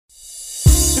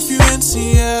you're in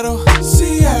Seattle,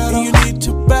 and you need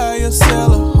to buy or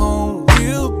sell a home,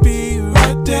 we'll be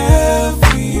right there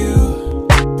for you.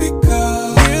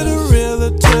 Because we're the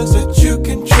realtors that you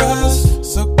can trust.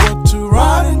 So go to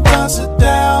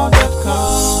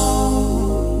ronanddonsitdown.com.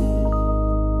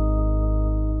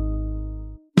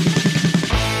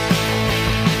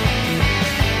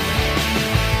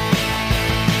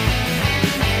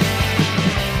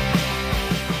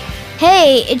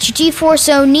 Hey, it's G-Force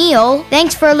O'Neill.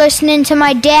 Thanks for listening to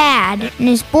my dad and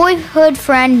his boyhood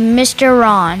friend, Mr.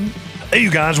 Ron. Hey, you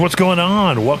guys, what's going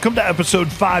on? Welcome to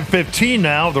episode 515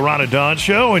 now of the Ron and Don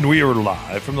Show, and we are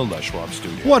live from the Les Schwab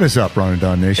studio. What is up, Ron and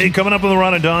Don Nation? Hey, coming up on the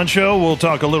Ron and Don Show, we'll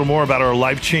talk a little more about our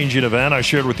life-changing event I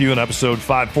shared with you in episode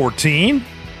 514.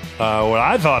 What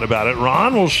I thought about it.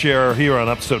 Ron will share here on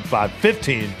episode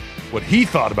 515 what he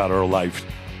thought about our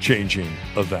life-changing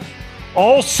event.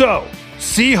 Also,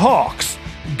 Seahawks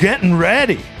getting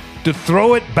ready to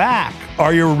throw it back.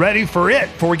 Are you ready for it?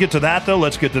 Before we get to that, though,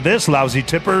 let's get to this. Lousy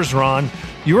tippers. Ron,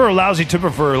 you were a lousy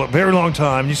tipper for a very long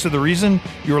time. You said the reason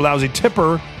you were a lousy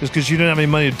tipper is because you didn't have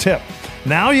any money to tip.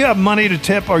 Now you have money to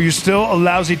tip. Are you still a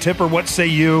lousy tipper? What say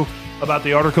you about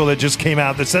the article that just came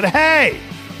out that said, hey,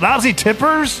 lousy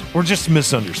tippers were just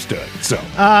misunderstood? So,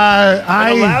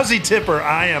 I'm a lousy tipper,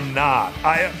 I am not.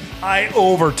 I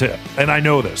over tip, and I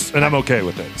know this, and I'm okay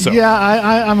with it. So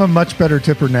yeah, I'm a much better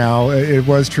tipper now. It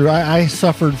was true. I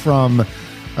suffered from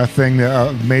a thing,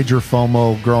 major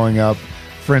FOMO growing up.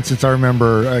 For instance, I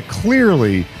remember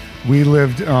clearly we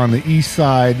lived on the east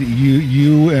side.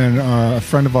 You and a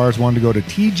friend of ours wanted to go to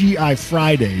TGI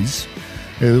Fridays.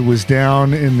 It was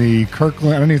down in the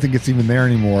Kirkland. I don't even think it's even there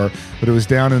anymore, but it was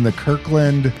down in the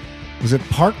Kirkland. Was it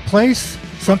Park Place?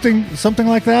 Something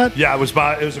like that. Yeah, it was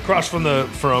across from the.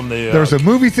 There was a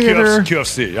movie theater,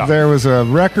 QFC. Yeah. There was a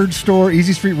record store,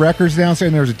 Easy Street Records downstairs,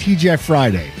 and there was a TGI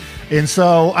Friday. And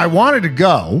so I wanted to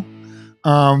go,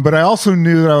 but I also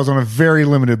knew that I was on a very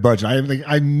limited budget.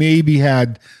 I maybe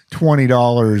had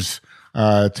 $20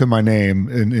 to my name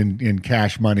in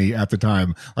cash money at the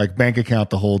time, like bank account,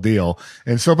 the whole deal.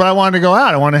 And so, but I wanted to go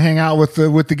out. I wanted to hang out with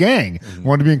the gang. I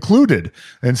wanted to be included.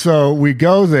 And so we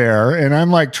go there, and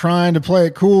I'm like trying to play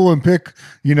it cool and pick,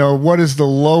 what is the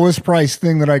lowest price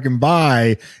thing that I can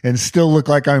buy and still look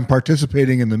like I'm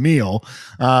participating in the meal.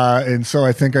 And so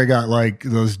I think I got like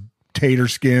those tater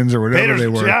skins or whatever they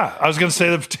were. Yeah, I was going to say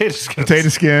the potato skins. Potato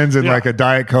skins and like a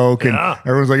Diet Coke. And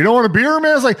everyone's like, you don't want a beer,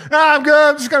 man? It's like, I'm good.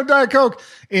 I'm just got a Diet Coke.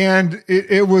 And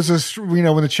it was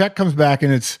when the check comes back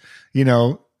and it's,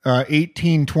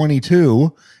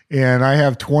 $18.22 and I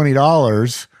have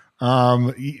 $20,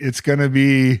 it's going to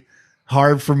be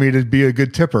hard for me to be a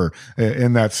good tipper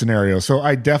in that scenario. So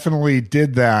I definitely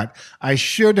did that. I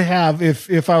should have,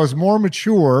 if I was more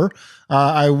mature,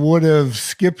 I would have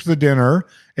skipped the dinner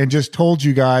and just told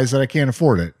you guys that I can't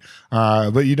afford it.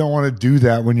 But you don't want to do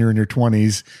that when you're in your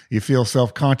 20s. You feel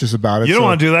self-conscious about it. You don't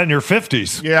want to do that in your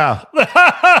 50s. Yeah.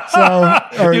 So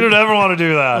you don't ever want to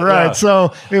do that. Right. Yeah.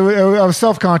 So I was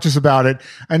self-conscious about it.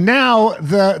 And now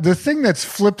the thing that's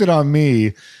flipped it on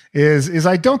me is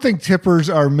I don't think tippers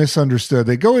are misunderstood.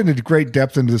 They go into great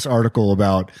depth into this article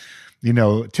about,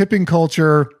 tipping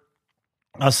culture.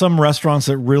 Some restaurants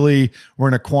that really were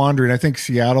in a quandary, and I think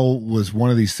Seattle was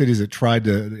one of these cities that tried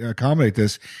to accommodate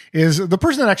this, is the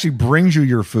person that actually brings you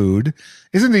your food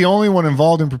isn't the only one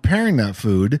involved in preparing that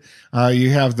food. You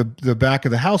have the back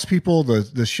of the house people,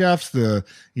 the chefs,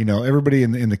 everybody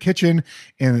in the kitchen,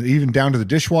 and even down to the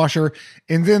dishwasher.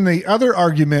 And then the other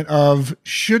argument of,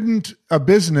 shouldn't a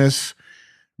business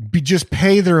just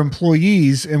pay their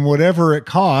employees and whatever it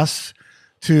costs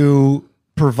to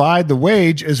provide the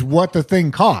wage is what the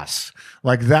thing costs?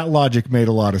 Like, that logic made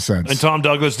a lot of sense. And Tom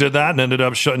Douglas did that and ended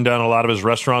up shutting down a lot of his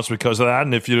restaurants because of that.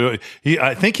 And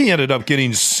I think he ended up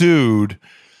getting sued.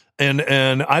 And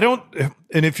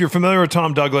if you're familiar with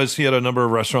Tom Douglas, he had a number of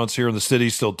restaurants here in the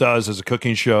city, still does, as a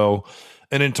cooking show.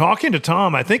 And in talking to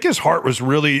Tom, I think his heart was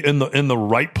really in the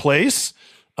right place.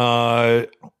 But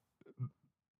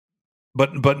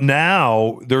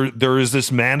now there is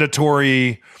this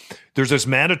mandatory. There's this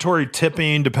mandatory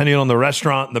tipping depending on the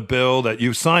restaurant and the bill that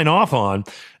you sign off on.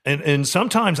 And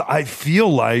sometimes I feel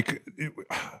like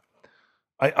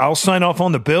I'll sign off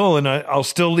on the bill and I'll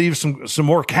still leave some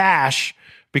more cash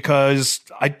because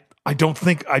I don't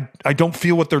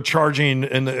feel what they're charging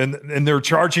and they're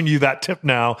charging you that tip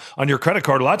now on your credit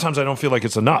card. A lot of times I don't feel like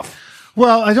it's enough.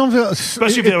 Well, I don't feel,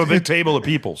 especially if you have a big table of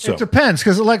people. So it depends,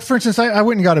 because, like, for instance, I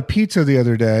went and got a pizza the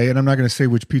other day, and I'm not going to say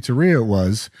which pizzeria it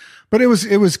was, but it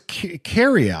was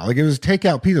carry out, like it was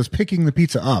takeout pizza. I was picking the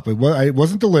pizza up. It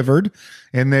wasn't delivered,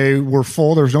 and they were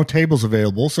full. There was no tables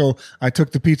available, so I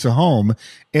took the pizza home,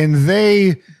 and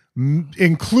they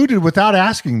included without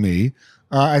asking me.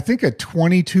 I think a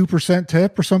 22%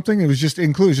 tip or something. It was just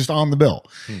included, just on the bill,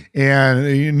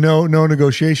 and no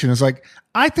negotiation. It's like,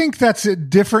 I think that's a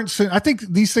different. I think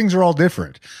these things are all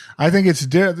different. I think it's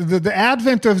the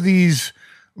advent of these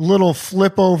little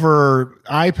flip over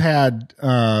iPad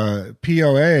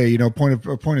POA,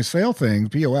 point of sale thing,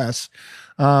 POS,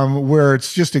 where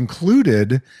it's just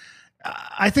included.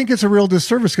 I think it's a real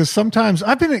disservice, because sometimes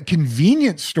I've been at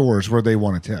convenience stores where they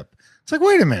want to tip. It's like,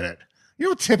 wait a minute. You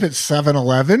don't tip at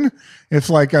 7-Eleven if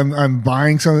like I'm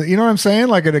buying something, you know what I'm saying?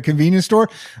 Like at a convenience store,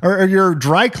 or your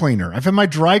dry cleaner. I've had my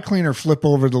dry cleaner flip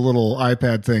over the little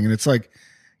iPad thing, and it's like,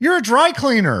 you're a dry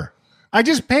cleaner. I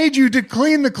just paid you to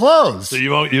clean the clothes. So you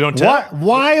don't tip?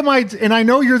 Why am I? And I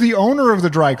know you're the owner of the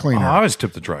dry cleaner. I always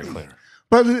tip the dry cleaner.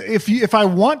 But if I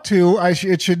want to,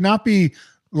 it should not be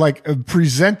like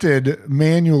presented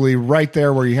manually right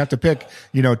there where you have to pick,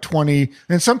 20.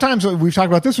 And sometimes we've talked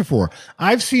about this before.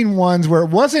 I've seen ones where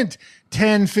it wasn't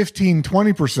 10, 15,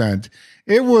 20%.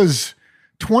 It was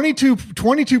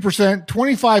 22%,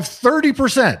 25,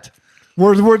 30%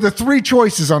 were the three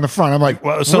choices on the front. I'm like,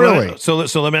 well, so really? So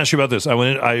let me ask you about this.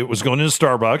 I was going into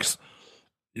Starbucks.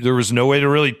 There was no way to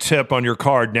really tip on your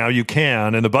card. Now you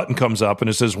can, and the button comes up and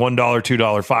it says $1, $2,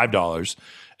 $5.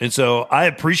 And so I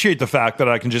appreciate the fact that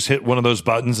I can just hit one of those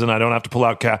buttons and I don't have to pull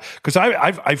out cash. Because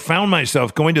I found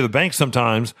myself going to the bank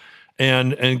sometimes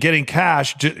and getting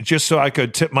cash just so I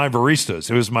could tip my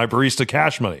baristas. It was my barista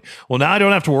cash money. Well, now I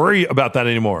don't have to worry about that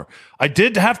anymore. I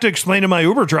did have to explain to my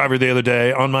Uber driver the other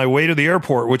day on my way to the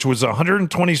airport, which was a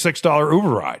 $126 Uber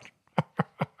ride.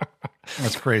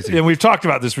 That's crazy. And we've talked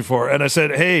about this before. And I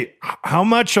said, hey, how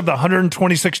much of the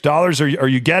 $126 are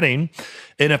you getting?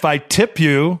 And if I tip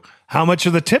you, how much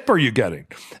of the tip are you getting?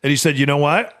 And he said, you know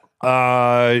what?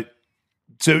 So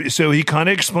he kind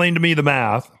of explained to me the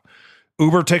math.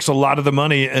 Uber takes a lot of the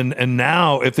money. And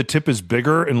now if the tip is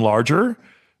bigger and larger,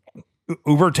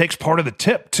 Uber takes part of the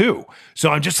tip too.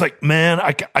 So I'm just like, man,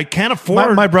 I can't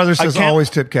afford. My brother says always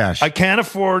tip cash. I can't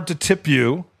afford to tip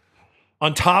you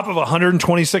on top of a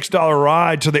 $126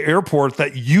 ride to the airport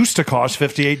that used to cost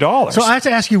 $58. So I have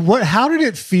to ask you, how did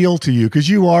it feel to you? Because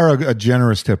you are a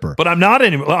generous tipper. But I'm not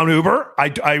anymore. On Uber,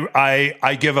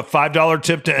 I give a $5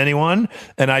 tip to anyone,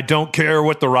 and I don't care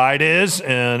what the ride is,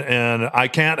 and I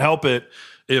can't help it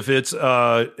if it's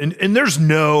and there's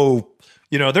no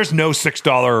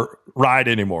 $6 ride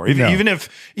anymore. Even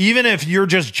if you're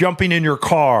just jumping in your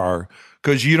car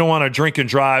because you don't want to drink and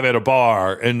drive at a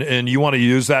bar and you want to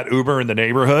use that Uber in the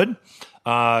neighborhood,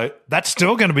 that's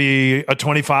still going to be a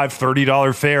 $25,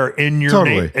 $30 fare in your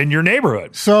in your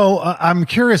neighborhood. So I'm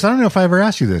curious. I don't know if I ever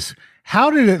asked you this.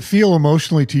 How did it feel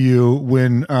emotionally to you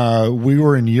when we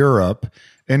were in Europe?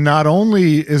 And not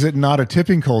only is it not a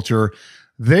tipping culture,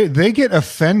 they get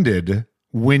offended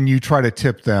when you try to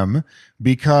tip them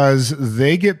because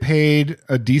they get paid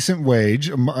a decent wage,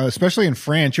 especially in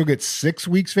France. You'll get 6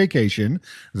 weeks vacation.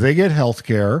 They get health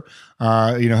care.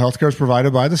 Health care is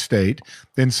provided by the state.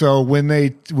 And so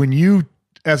when you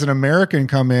as an American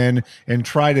come in and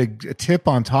try to tip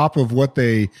on top of what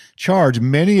they charge,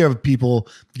 many of people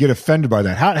get offended by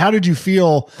that. How did you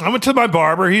feel? I went to my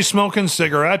barber. He's smoking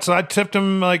cigarettes. I tipped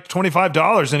him like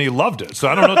 $25 and he loved it. So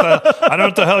I don't know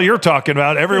what the hell you're talking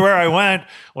about. Everywhere I went,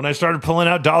 when I started pulling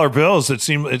out dollar bills, it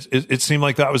seemed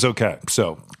like that was okay.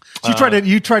 So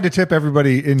you tried to tip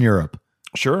everybody in Europe.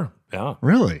 Sure. Yeah.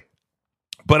 Really?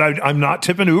 But I'm not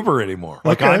tipping Uber anymore.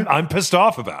 Like okay. I'm pissed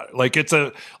off about it. Like it's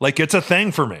a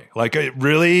thing for me. Like it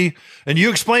really. And you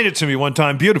explained it to me one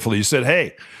time beautifully. You said,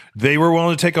 "Hey, they were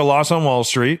willing to take a loss on Wall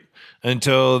Street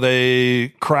until they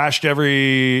crashed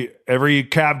every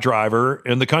cab driver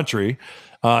in the country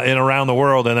and around the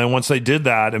world. And then once they did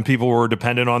that, and people were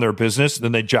dependent on their business,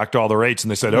 then they jacked all the rates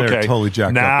and they said, okay, totally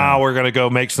jacked now we're going to go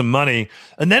make some money.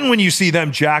 And then when you see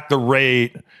them jack the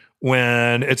rate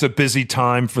when it's a busy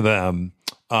time for them."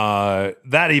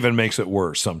 That even makes it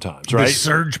worse sometimes, right? The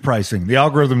surge pricing. The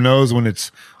algorithm knows when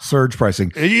it's surge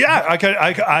pricing. Yeah,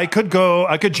 I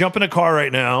could jump in a car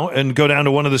right now and go down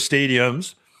to one of the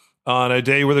stadiums on a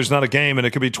day where there's not a game, and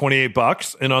it could be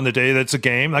 $28. And on the day that's a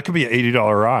game, that could be an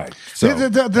 $80 ride. So,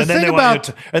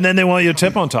 and then they want you to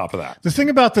tip on top of that. The thing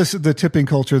about the tipping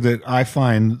culture that I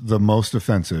find the most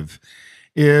offensive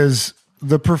is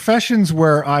the professions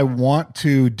where I want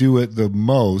to do it the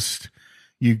most.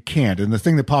 You can't. And the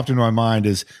thing that popped into my mind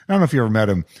is, I don't know if you ever met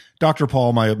him, Dr.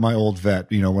 Paul, my old vet,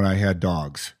 when I had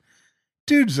dogs.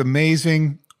 Dude's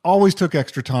amazing. Always took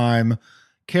extra time,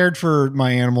 cared for my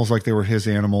animals like they were his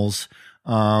animals.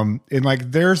 And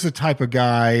like, there's the type of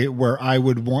guy where I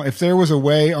would want, if there was a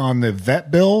way on the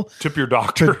vet bill, Tip your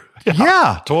doctor.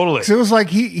 yeah, totally. So it was like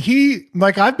he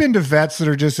like, I've been to vets that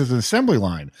are just as an assembly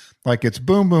line. Like, it's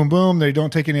boom, boom, boom. They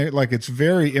don't take any, like, it's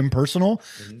very impersonal.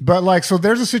 But like, so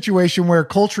there's a situation where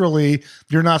culturally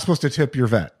you're not supposed to tip your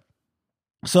vet.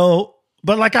 So,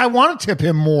 but like, I want to tip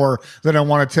him more than I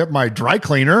want to tip my dry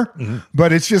cleaner,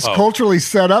 but it's just culturally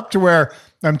set up to where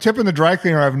I'm tipping the dry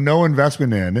cleaner I have no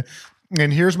investment in.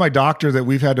 And here's my doctor that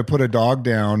we've had to put a dog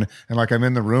down, and like, I'm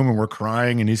in the room and we're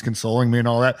crying and he's consoling me and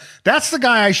all that. That's the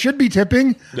guy I should be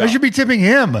tipping. Yeah. I should be tipping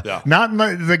him, Yeah. not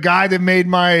the guy that made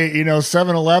my,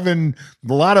 7-Eleven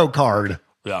lotto card.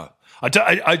 Yeah. I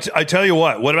tell you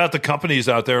what about the companies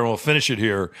out there, and we'll finish it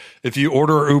here. If you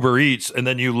order Uber Eats and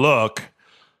then you look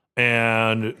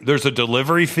and there's a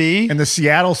delivery fee And the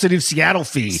City of Seattle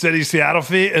fee. Seattle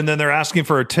fee, and then they're asking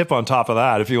for a tip on top of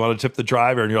that if you want to tip the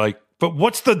driver, and you're like, but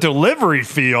what's the delivery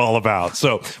fee all about?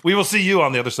 So we will see you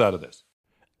on the other side of this.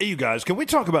 Hey, you guys, can we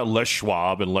talk about Les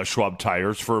Schwab and Les Schwab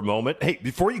tires for a moment? Hey,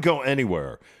 before you go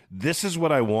anywhere, this is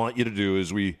what I want you to do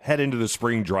as we head into the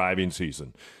spring driving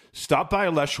season. Stop by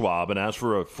Les Schwab and ask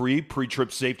for a free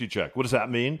pre-trip safety check. What does that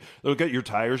mean? They'll get your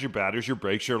tires, your batteries, your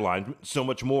brakes, your alignment, so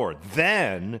much more.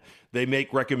 Then they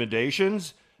make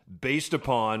recommendations based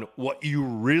upon what you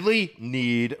really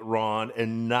need, Ron,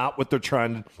 and not what they're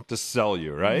trying to sell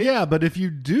you, right? Yeah, but if you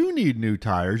do need new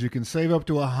tires, you can save up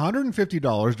to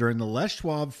 $150 during the Les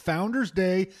Schwab Founders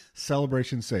Day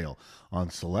celebration sale on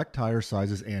select tire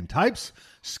sizes and types.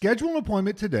 Schedule an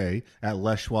appointment today at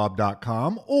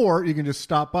leschwab.com, or you can just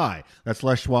stop by. That's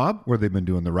Les Schwab, where they've been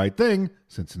doing the right thing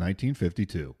since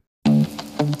 1952.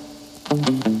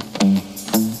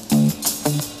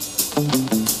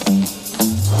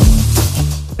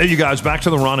 Hey, you guys, back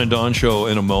to the Ron and Don show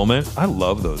in a moment. I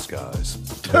love those guys.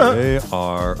 They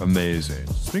are amazing.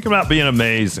 Speaking about being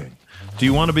amazing, do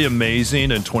you want to be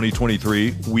amazing in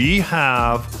 2023? We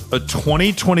have a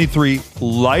 2023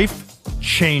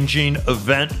 life-changing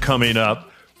event coming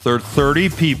up. There are 30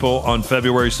 people on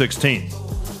February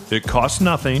 16th. It costs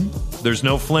nothing. There's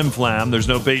no flim-flam. There's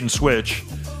no bait and switch.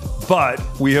 But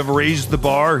we have raised the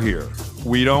bar here.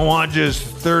 We don't want just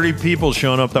 30 people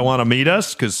showing up that want to meet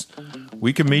us, because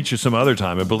we can meet you some other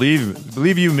time. And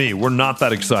believe you me, we're not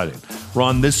that exciting.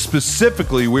 Ron, this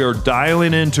specifically, we are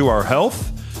dialing into our health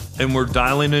and we're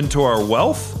dialing into our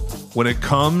wealth when it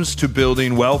comes to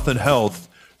building wealth and health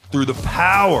through the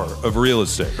power of real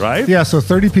estate, right? Yeah, so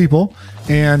 30 people,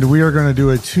 and we are going to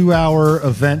do a 2-hour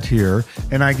event here.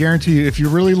 And I guarantee you, if you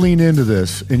really lean into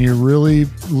this and you really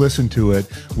listen to it,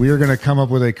 we are going to come up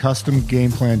with a custom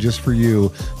game plan just for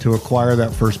you to acquire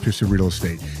that first piece of real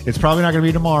estate. It's probably not going to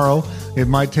be tomorrow. It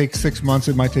might take 6 months.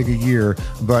 It might take a year.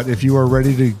 But if you are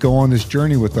ready to go on this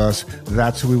journey with us,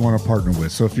 that's who we want to partner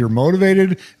with. So if you're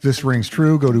motivated, if this rings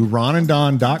true, go to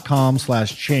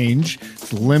ronanddon.com/change.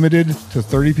 It's limited to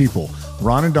 30 people.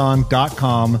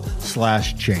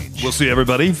 ronanddon.com/change. We'll see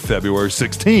everybody February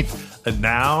 16th. And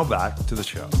now back to the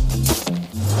show.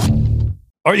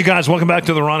 All right, you guys, welcome back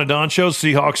to the Ron and Don Show.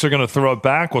 Seahawks are going to throw it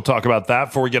back. We'll talk about that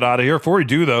before we get out of here. Before we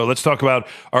do, though, let's talk about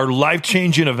our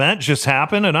life-changing event just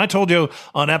happened. And I told you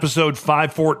on episode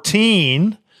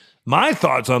 514 my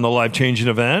thoughts on the life-changing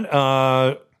event.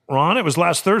 Ron, it was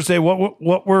last Thursday.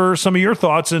 What were some of your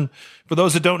thoughts? And for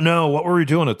those that don't know, what were we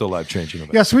doing at the life-changing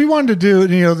event? Yeah, so we wanted to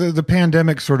do, the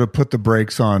pandemic sort of put the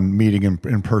brakes on meeting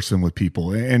in person with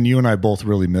people. And you and I both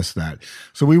really missed that.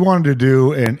 So we wanted to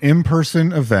do an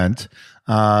in-person event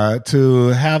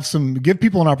to give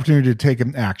people an opportunity to take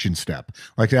an action step,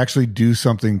 like to actually do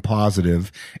something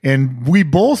positive. And we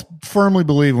both firmly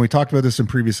believe, and we talked about this in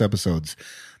previous episodes,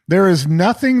 there is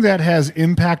nothing that has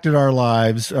impacted our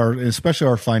lives, or especially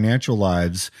our financial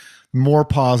lives, more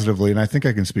positively, and I think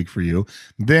I can speak for you,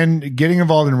 than getting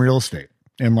involved in real estate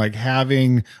and like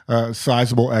having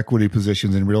sizable equity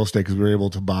positions in real estate, because we were able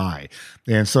to buy.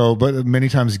 And so, but many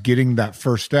times getting that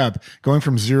first step, going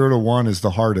from 0 to 1 is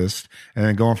the hardest, and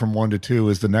then going from 1 to 2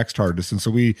 is the next hardest. And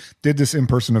so we did this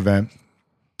in-person event,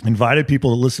 invited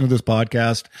people to listen to this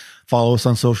podcast, follow us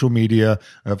on social media,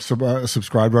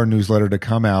 subscribe to our newsletter to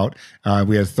come out.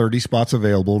 We had 30 spots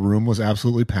available. Room was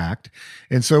absolutely packed.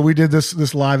 And so we did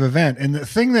this live event. And the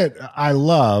thing that I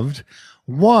loved,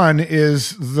 one,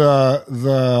 is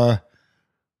the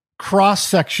cross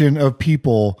section of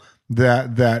people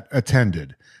that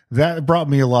attended. That brought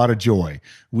me a lot of joy.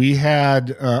 We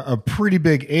had a pretty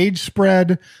big age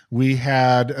spread. We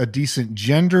had a decent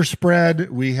gender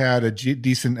spread. We had a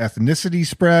decent ethnicity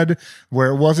spread,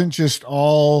 where it wasn't just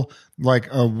all like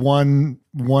a one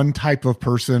type of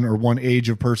person, or one age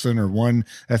of person, or one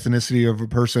ethnicity of a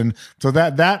person. So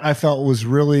that I felt was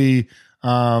really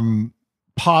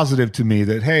positive to me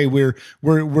that, hey,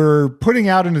 we're putting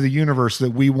out into the universe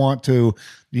that we want to,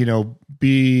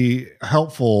 be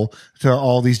helpful to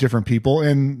all these different people.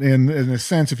 And in a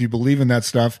sense, if you believe in that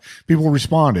stuff, people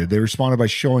responded. They responded by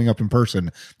showing up in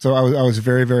person. So I was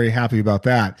very, very happy about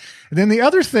that. And then the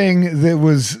other thing that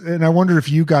was, and I wonder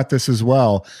if you got this as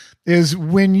well, is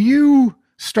when you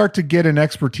start to get an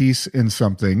expertise in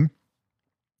something,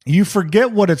 you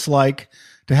forget what it's like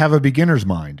to have a beginner's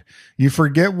mind. You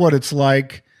forget what it's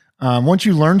like. Once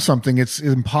you learn something, it's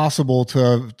impossible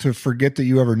to forget that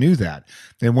you ever knew that.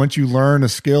 And once you learn a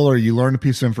skill or you learn a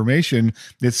piece of information,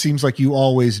 it seems like you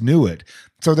always knew it.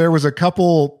 So there was a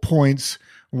couple points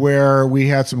where we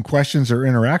had some questions or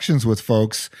interactions with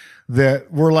folks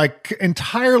that were like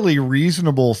entirely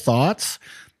reasonable thoughts.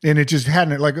 And it just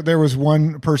hadn't, like, there was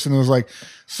one person that was like,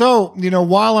 so,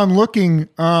 while I'm looking,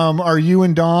 are you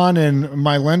and Don and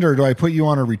my lender, do I put you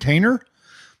on a retainer?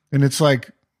 And it's like,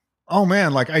 oh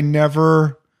man, like I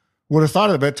never would have thought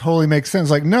of it, but it totally makes sense.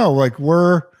 Like, no, like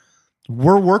we're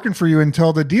working for you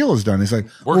until the deal is done. It's like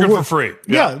working for free.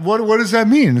 Yeah. What does that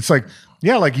mean? It's like,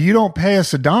 yeah, like you don't pay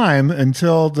us a dime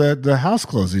until the house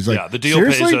closes. He's like, yeah, the deal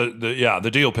seriously? the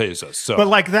deal pays us. So, but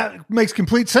like that makes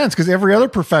complete sense because every other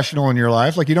professional in your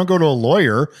life, like you don't go to a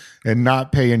lawyer and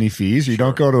not pay any fees. You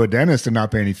don't go to a dentist and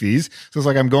not pay any fees. So it's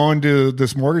like I'm going to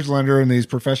this mortgage lender and these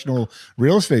professional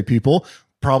real estate people.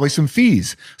 Probably some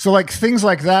fees. So like things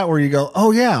like that where you go, oh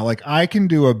yeah, like I can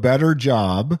do a better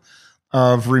job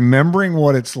of remembering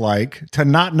what it's like to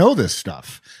not know this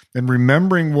stuff and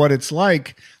remembering what it's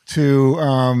like to,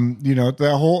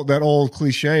 that old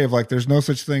cliche of like, there's no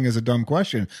such thing as a dumb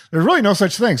question. There's really no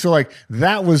such thing. So like,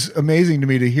 that was amazing to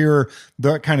me to hear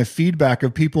the kind of feedback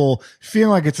of people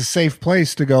feeling like it's a safe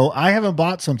place to go. I haven't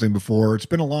bought something before. It's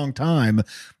been a long time.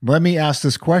 Let me ask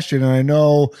this question. And I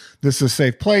know this is a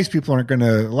safe place. People aren't going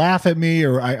to laugh at me,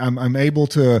 or I'm able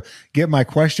to get my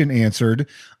question answered.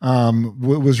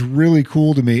 Was really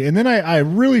cool to me. And then I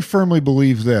really firmly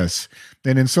believe this.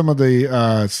 And in some of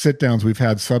the sit downs we've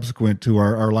had subsequent to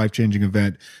our life-changing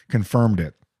event confirmed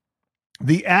it.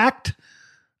 The act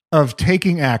of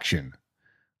taking action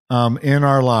in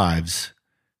our lives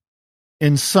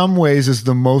in some ways is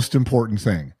the most important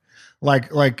thing.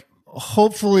 Like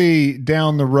hopefully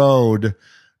down the road,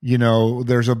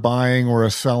 there's a buying or a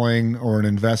selling or an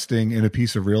investing in a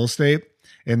piece of real estate,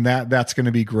 and that's going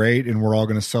to be great. And we're all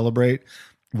going to celebrate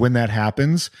when that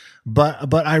happens.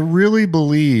 But I really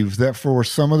believe that for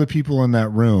some of the people in that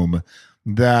room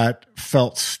that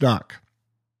felt stuck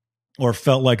or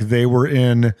felt like they were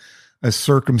in a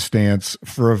circumstance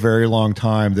for a very long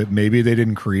time that maybe they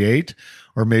didn't create,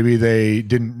 or maybe they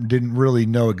didn't really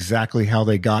know exactly how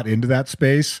they got into that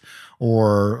space,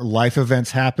 or life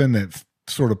events happen that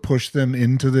sort of pushed them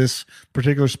into this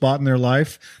particular spot in their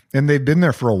life, and they've been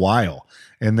there for a while.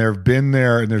 And they've been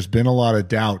there, and there's been a lot of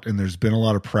doubt, and there's been a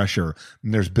lot of pressure,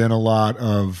 and there's been a lot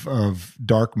of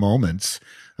dark moments,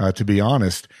 to be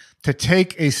honest, to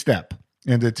take a step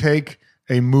and to take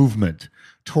a movement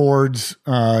towards,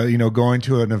 going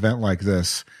to an event like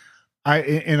this.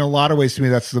 In a lot of ways, to me,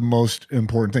 that's the most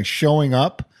important thing. Showing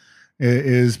up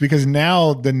is because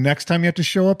now the next time you have to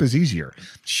show up is easier.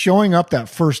 Showing up that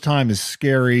first time is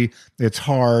scary. It's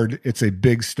hard. It's a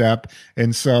big step.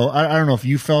 And so I don't know if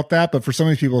you felt that, but for some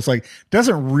of these people, it's like,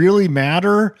 doesn't really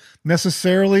matter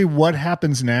necessarily what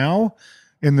happens now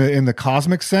in the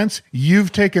cosmic sense.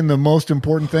 You've taken the most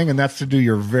important thing, and that's to do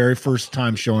your very first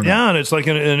time showing up. Yeah. And it's like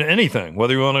in anything,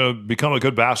 whether you want to become a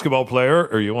good basketball player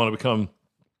or you want to become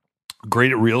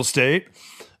great at real estate,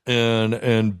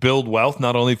 and build wealth,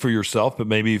 not only for yourself, but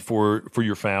maybe for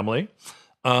your family.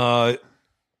 It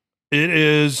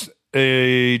is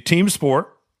a team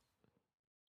sport.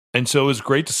 And so it's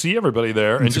great to see everybody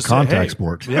there. It's and just a contact say, hey,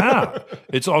 sport. Yeah.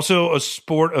 It's also a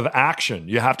sport of action.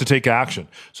 You have to take action.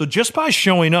 So just by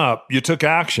showing up, you took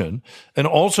action. And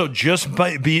also just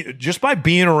by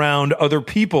being around other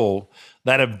people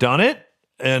that have done it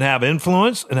and have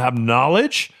influence and have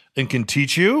knowledge and can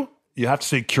teach you, you have to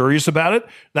stay curious about it.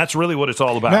 That's really what it's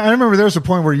all about. Now, I remember there was a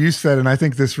point where you said, and I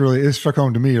think this really struck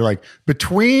home to me. You're like,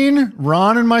 between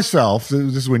Ron and myself,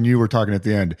 this is when you were talking at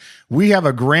the end, we have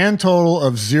a grand total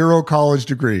of 0 college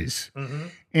degrees. Mm-hmm.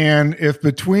 And if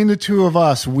between the two of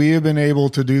us, we have been able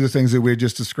to do the things that we had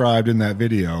just described in that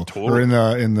video, or in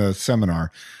the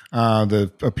seminar, the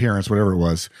appearance, whatever it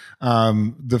was,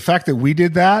 the fact that we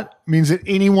did that means that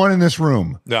anyone in this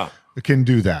room can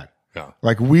do that. Yeah.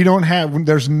 Like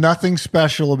there's nothing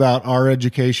special about our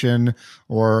education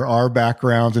or our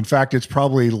backgrounds. In fact, it's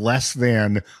probably less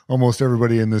than almost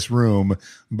everybody in this room.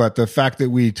 But the fact that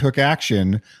we took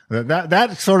action,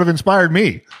 that sort of inspired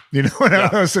me, when I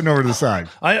was sitting over to the side.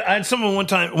 I had someone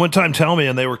one time tell me,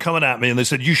 and they were coming at me, and they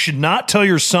said, you should not tell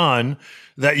your son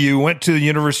that you went to the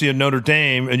University of Notre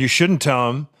Dame, and you shouldn't tell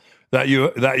him that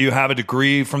you have a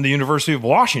degree from the University of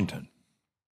Washington.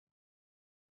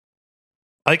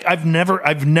 Like I've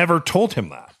never told him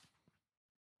that.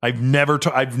 I've never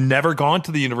gone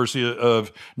to the University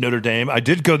of Notre Dame. I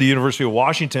did go to the University of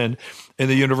Washington and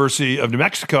the University of New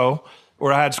Mexico,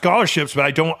 where I had scholarships, but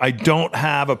I don't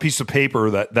have a piece of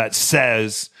paper that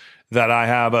says that I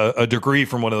have a degree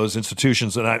from one of those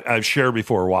institutions, and I've shared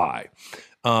before why.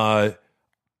 I'm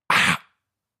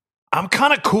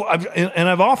kind of cool, and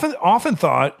I've often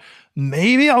thought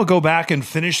maybe I'll go back and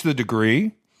finish the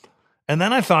degree. And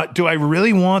then I thought, do I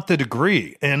really want the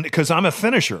degree? And because I'm a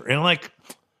finisher, and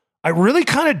I really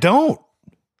kind of don't.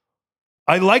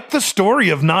 I like the story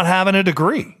of not having a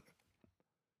degree.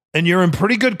 And you're in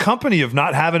pretty good company of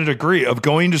not having a degree, of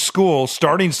going to school,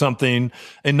 starting something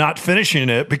and not finishing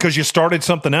it because you started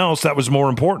something else that was more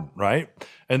important, right?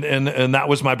 And that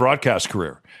was my broadcast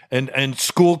career. And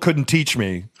school couldn't teach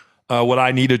me what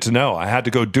I needed to know. I had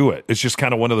to go do it. It's just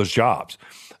kind of one of those jobs.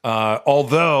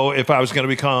 Although if I was going to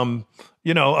become,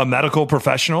 a medical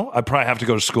professional, I'd probably have to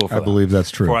go to school for that. I believe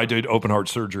that's true. Before I did open heart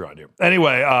surgery on you.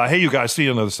 Anyway, hey, you guys, see you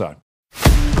on the other side.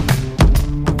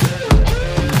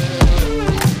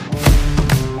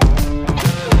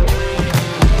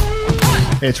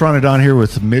 Hey, it's Ron and Don here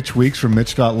with Mitch Weeks from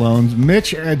Mitch.Loans.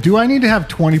 Mitch, do I need to have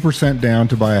 20% down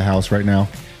to buy a house right now?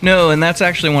 No, and that's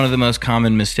actually one of the most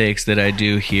common mistakes that I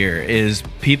do here is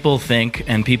people think,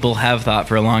 and people have thought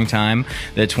for a long time,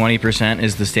 that 20%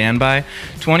 is the standby.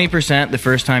 20% the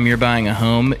first time you're buying a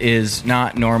home is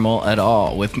not normal at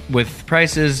all. With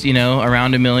prices,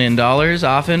 around $1 million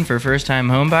often for first-time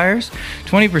home buyers,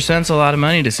 20% is a lot of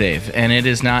money to save, and it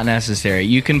is not necessary.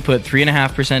 You can put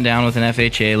 3.5% down with an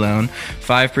FHA loan,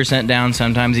 5% down,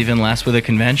 sometimes even less with a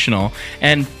conventional,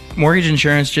 and mortgage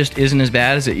insurance just isn't as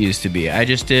bad as it used to be. I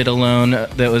just did a loan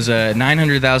that was a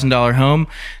 $900,000 home.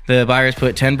 The buyers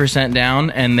put 10%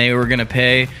 down, and they were going to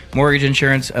pay mortgage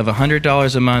insurance of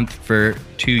 $100 a month for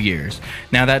 2 years.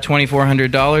 Now, that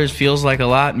 $2,400 feels like a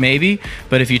lot, maybe,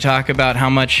 but if you talk about how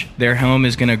much their home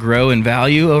is going to grow in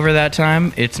value over that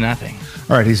time, it's nothing.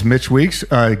 All right, he's Mitch Weeks.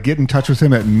 Get in touch with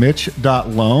him at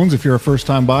Mitch.Loans. If you're a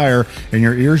first-time buyer and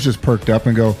your ears just perked up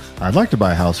and go, I'd like to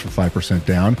buy a house for 5%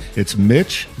 down, it's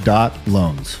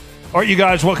Mitch.Loans. All right, you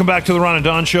guys, welcome back to the Ron and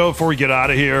Don Show. Before we get out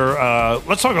of here,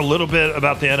 let's talk a little bit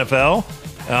about the NFL.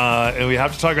 And we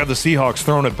have to talk about the Seahawks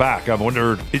throwing it back. I've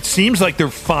wondered, it seems like they're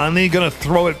finally going to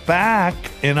throw it back,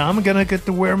 and I'm going to get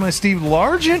to wear my Steve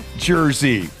Largent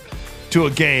jersey to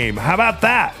a game. How about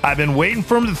that? I've been waiting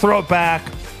for them to throw it back.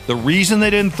 The reason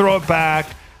they didn't throw it back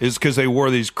is because they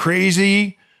wore these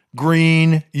crazy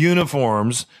green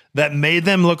uniforms that made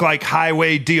them look like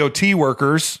highway DOT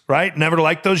workers, right? Never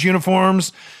liked those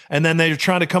uniforms. And then they're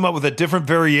trying to come up with a different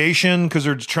variation because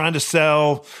they're trying to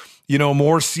sell,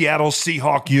 more Seattle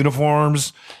Seahawk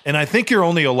uniforms. And I think you're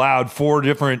only allowed 4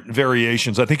 different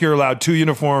variations. I think you're allowed 2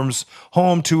 uniforms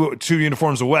home, two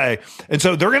uniforms away. And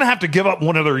so they're going to have to give up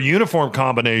one of their uniform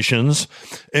combinations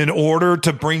in order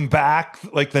to bring back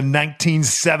like the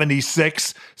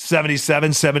 1976,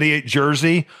 77, 78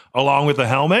 jersey along with the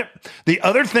helmet. The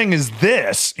other thing is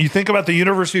this. You think about the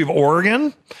University of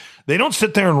Oregon. They don't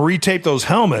sit there and retape those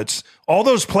helmets. All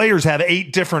those players have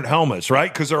 8 different helmets,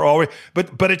 right? Because they're always,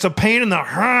 but it's a pain in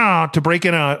the to break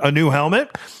in a new helmet.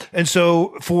 And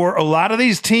so for a lot of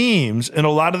these teams and a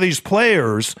lot of these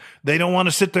players, they don't want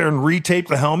to sit there and retape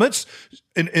the helmets.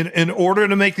 In order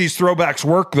to make these throwbacks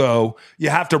work, though, you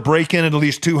have to break in at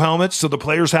least 2 helmets. So the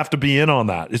players have to be in on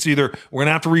that. It's either we're going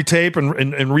to have to retape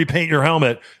and repaint your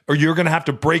helmet, or you're going to have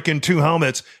to break in 2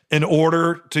 helmets in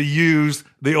order to use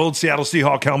the old Seattle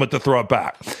Seahawk helmet to throw it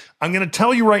back. I'm going to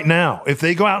tell you right now, if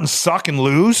they go out and suck and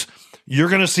lose, you're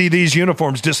going to see these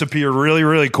uniforms disappear really,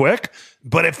 really quick.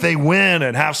 But if they win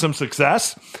and have some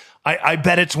success, I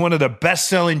bet it's one of the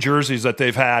best-selling jerseys that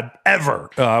they've had ever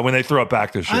when they throw it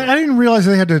back this year. I didn't realize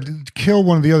they had to kill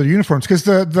one of the other uniforms because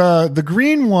the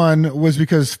green one was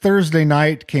because Thursday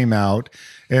night came out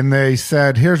and they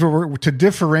said, here's what we're to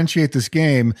differentiate this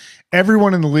game.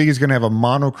 Everyone in the league is going to have a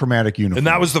monochromatic uniform. And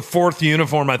that was the 4th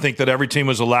uniform, I think, that every team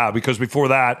was allowed, because before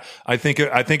that, I think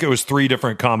it was 3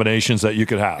 different combinations that you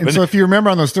could have. And so if you remember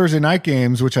on those Thursday night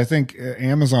games, which I think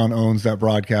Amazon owns that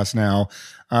broadcast now,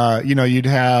 you'd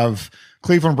have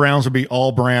Cleveland Browns would be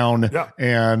all brown, yeah,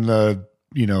 and the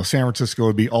San Francisco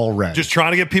would be all red. Just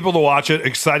trying to get people to watch it,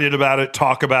 excited about it,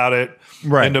 talk about it,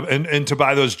 Right. and to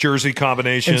buy those jersey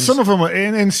combinations. And some of them,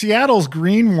 and Seattle's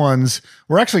green ones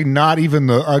were actually not even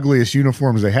the ugliest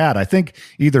uniforms they had. I think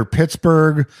either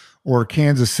Pittsburgh or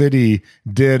Kansas City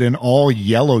did an all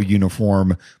yellow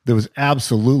uniform that was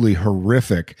absolutely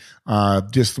horrific.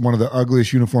 Just one of the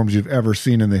ugliest uniforms you've ever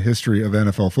seen in the history of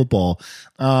NFL football.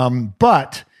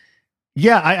 But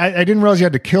yeah, I didn't realize you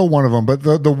had to kill one of them, but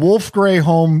the wolf gray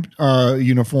home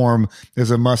uniform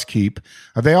is a must keep.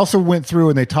 They also went through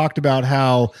and they talked about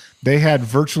how they had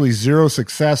virtually zero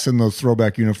success in those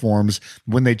throwback uniforms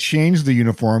when they changed the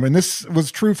uniform. And this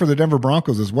was true for the Denver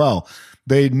Broncos as well.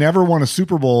 They never won a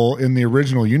Super Bowl in the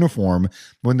original uniform.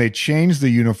 When they changed the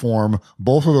uniform,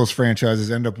 both of those franchises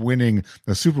end up winning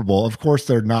the Super Bowl. Of course,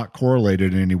 they're not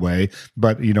correlated in any way,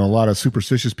 but a lot of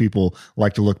superstitious people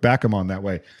like to look back on that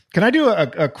way. Can I do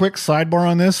a quick sidebar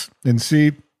on this and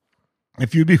see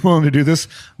if you'd be willing to do this?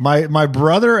 My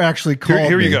brother actually called me.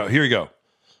 Here you go.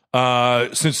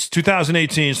 Since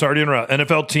 2018, sorry to interrupt,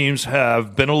 NFL teams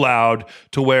have been allowed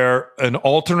to wear an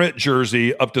alternate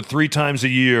jersey up to 3 times a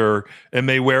year and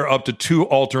may wear up to 2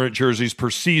 alternate jerseys per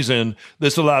season.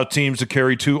 This allowed teams to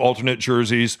carry 2 alternate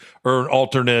jerseys or an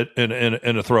alternate and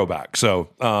a throwback. So,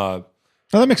 oh,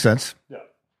 that makes sense. Yeah.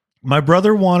 My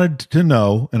brother wanted to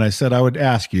know, and I said I would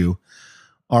ask you,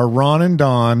 are Ron and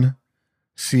Don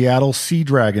Seattle Sea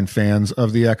Dragon fans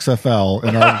of the XFL?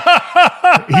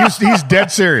 And he's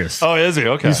dead serious. Oh, is he?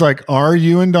 Okay. He's like, are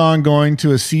you and Don going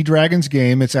to a Sea Dragons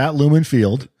game? It's at Lumen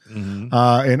Field. Mm-hmm.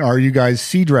 And are you guys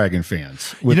Sea Dragon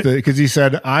fans? Because he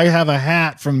said, I have a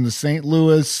hat from the St.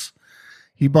 Louis.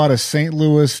 He bought a St.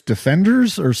 Louis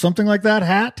Defenders or something like that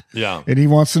hat. Yeah. And he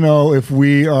wants to know if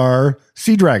we are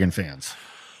Sea Dragon fans.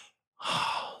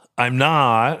 I'm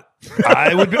not.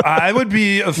 I would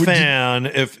be a fan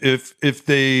if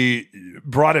they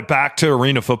brought it back to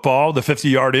arena football, the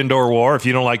 50-yard indoor war. If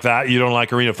you don't like that, you don't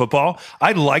like arena football.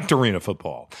 I liked arena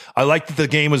football. I liked that the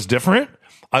game was different.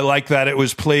 I liked that it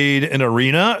was played in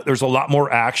arena. There's a lot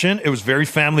more action. It was very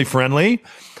family friendly.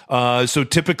 So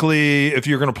typically, if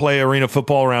you're going to play arena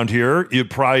football around here, you'd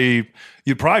probably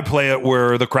play it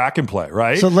where the Kraken play,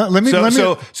 right? So let me.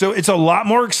 So it's a lot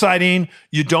more exciting.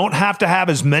 You don't have to have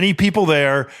as many people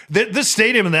there. This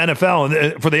stadium in the NFL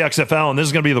and for the XFL, and this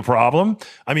is going to be the problem.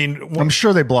 I mean, I'm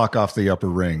sure they block off the upper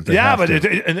ring.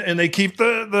 And they keep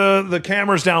the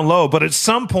cameras down low. But at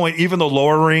some point, even the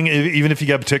lower ring, even if you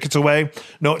get tickets away,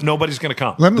 nobody's going to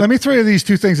come. Let me throw you these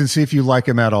 2 things and see if you like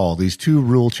them at all. These 2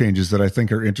 rule changes that I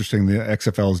think are interesting the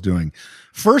XFL is doing.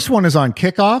 First one is on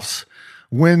kickoffs.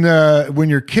 When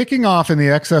you're kicking off in the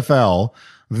XFL,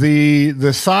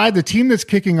 the team that's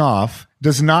kicking off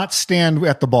does not stand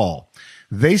at the ball.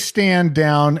 They stand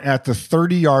down at the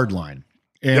 30-yard line.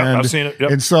 And, I've seen it. Yep.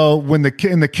 And so when the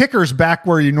kicker's back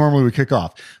where you normally would kick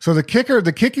off. So the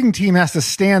kicking team has to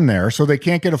stand there so they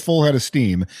can't get a full head of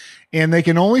steam. And they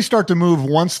can only start to move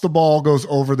once the ball goes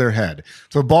over their head.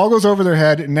 So the ball goes over their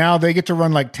head. Now they get to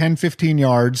run like 10, 15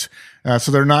 yards.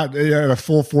 So they're not at a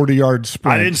full 40-yard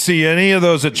sprint. I didn't see any of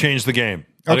those that changed the game.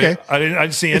 Okay. I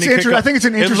didn't see any. I think it's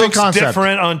an interesting concept. It looks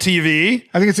different on TV.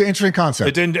 I think it's an interesting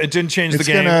concept. It didn't change the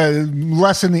game. It's going to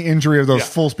lessen the injury of those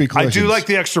full speed collisions. I do like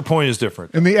the extra point is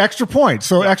different. And the extra point.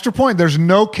 So extra point, there's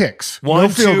no kicks. 1, no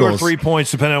field 2, goals. or 3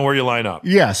 points depending on where you line up.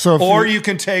 Yeah. So you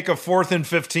can take a 4th and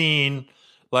 15,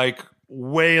 like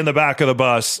way in the back of the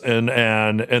bus, and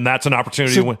that's an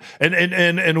opportunity to win.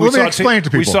 And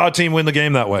we saw a team win the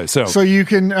game that way. So you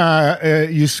can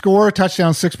you score a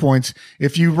touchdown, 6 points.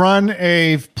 If you run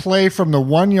a play from the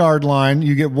 1-yard line,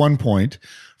 you get 1 point.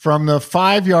 From the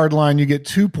 5-yard line, you get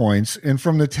 2 points, and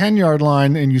from the 10-yard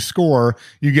line, and you score,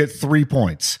 you get 3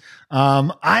 points.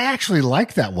 I actually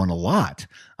like that one a lot.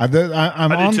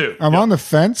 I'm on the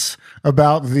fence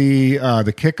about the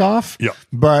kickoff. Yeah.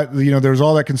 But there's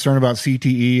all that concern about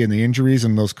CTE and the injuries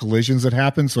and those collisions that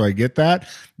happen. So I get that.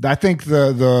 I think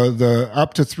the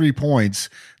up to 3 points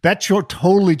that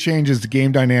totally changes the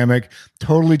game dynamic.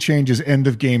 Totally changes end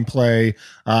of game play.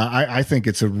 I think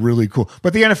it's a really cool.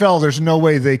 But the NFL, there's no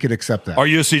way they could accept that. Are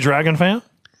you a Sea Dragon fan?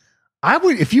 I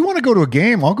would. If you want to go to a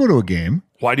game, I'll go to a game.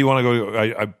 Why do you want to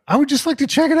go? I would just like to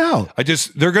check it out.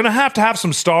 They're going to have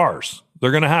some stars. They're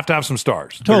going to have some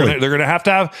stars. Totally. They're going to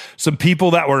have some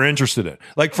people that we're interested in.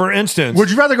 Like, for instance,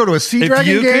 would you rather go to a Sea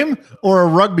Dragon game or a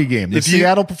rugby game? The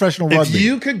Seattle Professional Rugby. If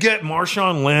you could get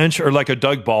Marshawn Lynch or like a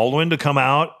Doug Baldwin to come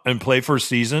out and play for a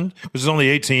season, which is only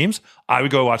 8 teams, I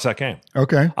would go watch that game.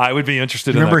 Okay. I would be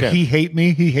interested in that game. Remember He Hate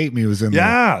Me? He Hate Me was in the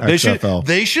XFL.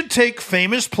 They should take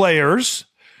famous players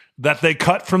that they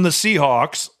cut from the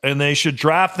Seahawks, and they should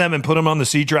draft them and put them on the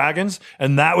Sea Dragons,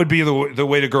 and that would be the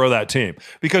way to grow that team.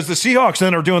 Because the Seahawks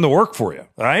then are doing the work for you,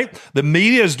 right? The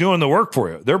media is doing the work for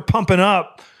you. They're pumping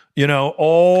up,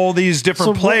 all these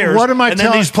different players. What am I and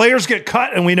telling- then these players get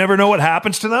cut, and we never know what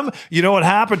happens to them. You know what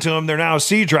happened to them? They're now a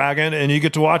Sea Dragon, and you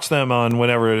get to watch them on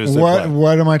whenever it is.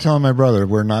 What am I telling my brother?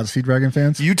 We're not Sea Dragon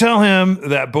fans? You tell him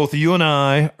that both you and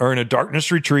I are in a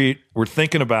darkness retreat. We're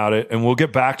thinking about it, and we'll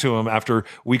get back to him after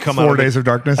we come out 4 days of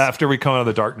darkness? After we come out of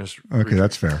the darkness. Okay,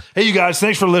 that's fair. Hey, you guys,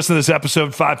 thanks for listening to this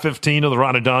episode 515 of the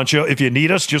Ron and Don Show. If you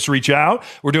need us, just reach out.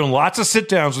 We're doing lots of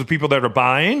sit-downs with people that are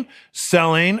buying,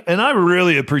 selling, and I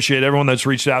really appreciate everyone that's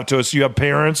reached out to us. You have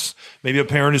parents. Maybe a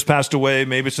parent has passed away.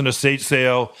 Maybe it's an estate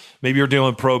sale. Maybe you're dealing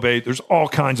with probate. There's all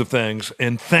kinds of things.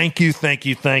 And thank you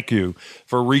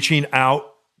for reaching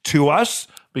out to us,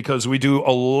 because we do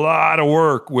a lot of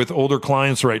work with older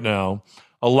clients right now.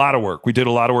 A lot of work. We did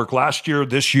a lot of work last year,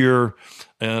 this year,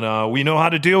 and we know how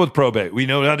to deal with probate. We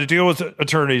know how to deal with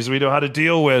attorneys. We know how to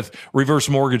deal with reverse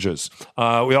mortgages.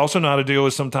 We also know how to deal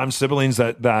with sometimes siblings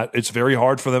that it's very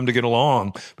hard for them to get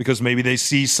along because maybe they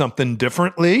see something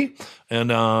differently.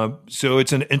 And so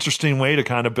it's an interesting way to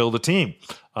kind of build a team.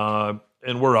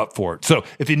 And we're up for it. So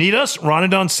if you need us,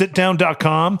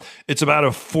 ronandonsitdown.com. It's about a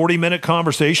 40-minute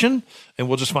conversation, and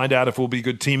we'll just find out if we'll be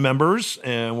good team members,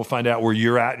 and we'll find out where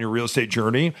you're at in your real estate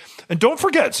journey. And don't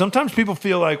forget, sometimes people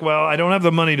feel like, well, I don't have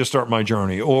the money to start my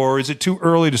journey, or is it too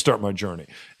early to start my journey?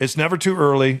 It's never too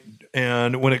early.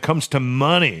 And when it comes to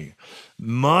money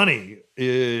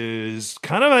is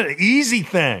kind of an easy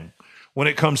thing when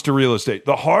it comes to real estate.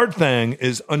 The hard thing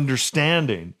is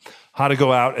understanding how to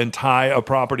go out and tie a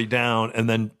property down and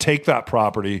then take that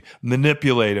property,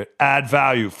 manipulate it, add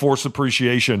value, force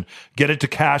appreciation, get it to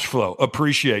cash flow,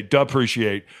 appreciate,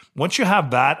 depreciate. Once you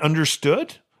have that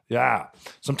understood,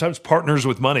 sometimes partners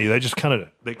with money, they just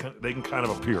they can kind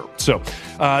of appear. So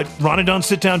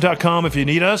ronandonsitdown.com if you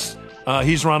need us.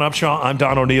 He's Ron Upshaw. I'm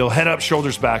Don O'Neill. Head up,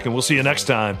 shoulders back, and we'll see you next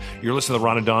time. You're listening to the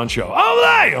Ron and Don Show.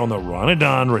 Olé! On the Ron and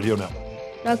Don Radio Network.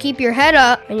 Now keep your head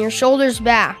up and your shoulders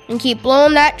back, and keep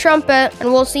blowing that trumpet,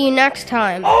 and we'll see you next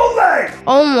time.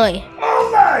 Only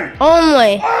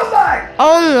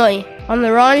on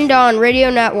the Ron and Don Radio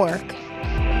Network.